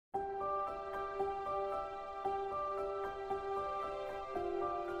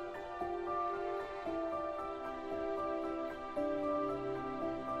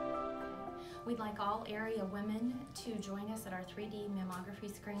like all area women to join us at our 3D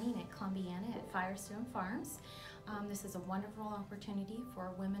mammography screening at Columbiana at Firestone Farms. This is a wonderful opportunity for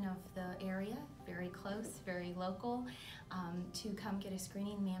women of the area, very close, very local, to come get a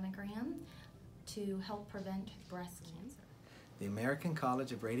screening mammogram to help prevent breast cancer. The American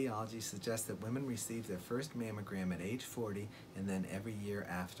College of Radiology suggests that women receive their first mammogram at age 40 and then every year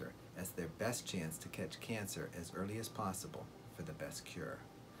after, as their best chance to catch cancer as early as possible for the best cure.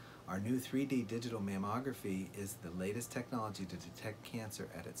 Our new 3D digital mammography is the latest technology to detect cancer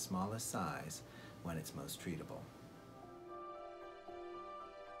at its smallest size when it's most treatable.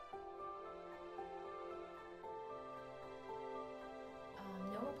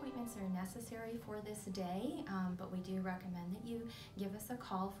 No appointments are necessary for this day, but we do recommend that you give us a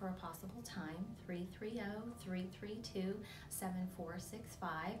call for a possible time,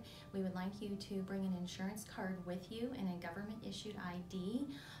 330-332-7465. We would like you to bring an insurance card with you and a government-issued ID,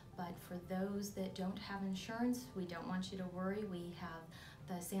 but for those that don't have insurance, we don't want you to worry. We have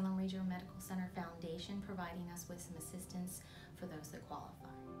the Salem Regional Medical Center Foundation providing us with some assistance for those that qualify.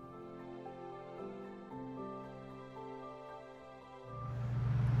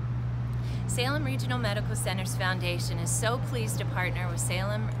 Salem Regional Medical Centers Foundation is so pleased to partner with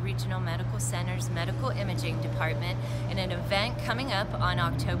Salem Regional Medical Centers Medical Imaging Department in an event coming up on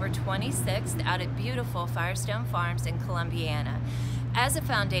October 26th out at beautiful Firestone Farms in Columbiana. As a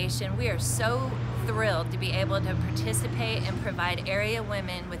foundation, we are so thrilled to be able to participate and provide area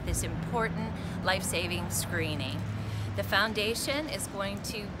women with this important life-saving screening. The foundation is going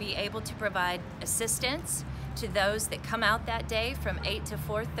to be able to provide assistance to those that come out that day from 8 to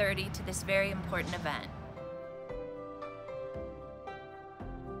 4:30 to this very important event.